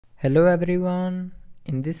Hello everyone,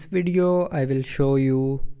 in this video I will show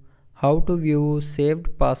you how to view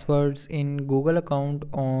saved passwords in Google account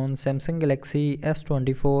on Samsung Galaxy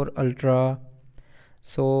S24 Ultra.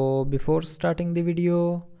 So before starting the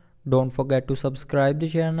video, don't forget to subscribe the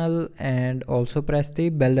channel and also press the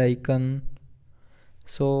bell icon.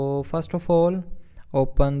 So first of all,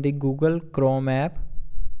 open the Google Chrome app.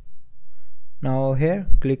 Now here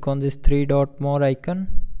click on this three dot more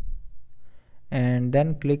icon and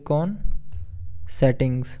then click on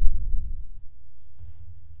settings.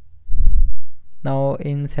 Now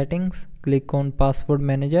in settings click on password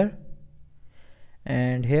manager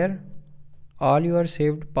and here all your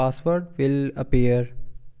saved password will appear.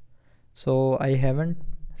 So I haven't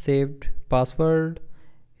saved password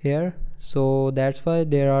here, so that's why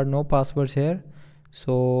there are no passwords here.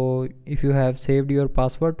 So if you have saved your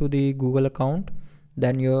password to the Google account,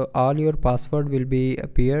 then all your password will be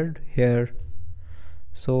appeared here.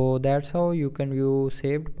 So that's how you can view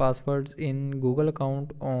saved passwords in Google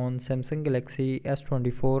account on Samsung Galaxy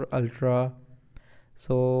S24 Ultra.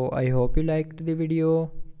 So I hope you liked the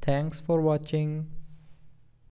video. Thanks for watching.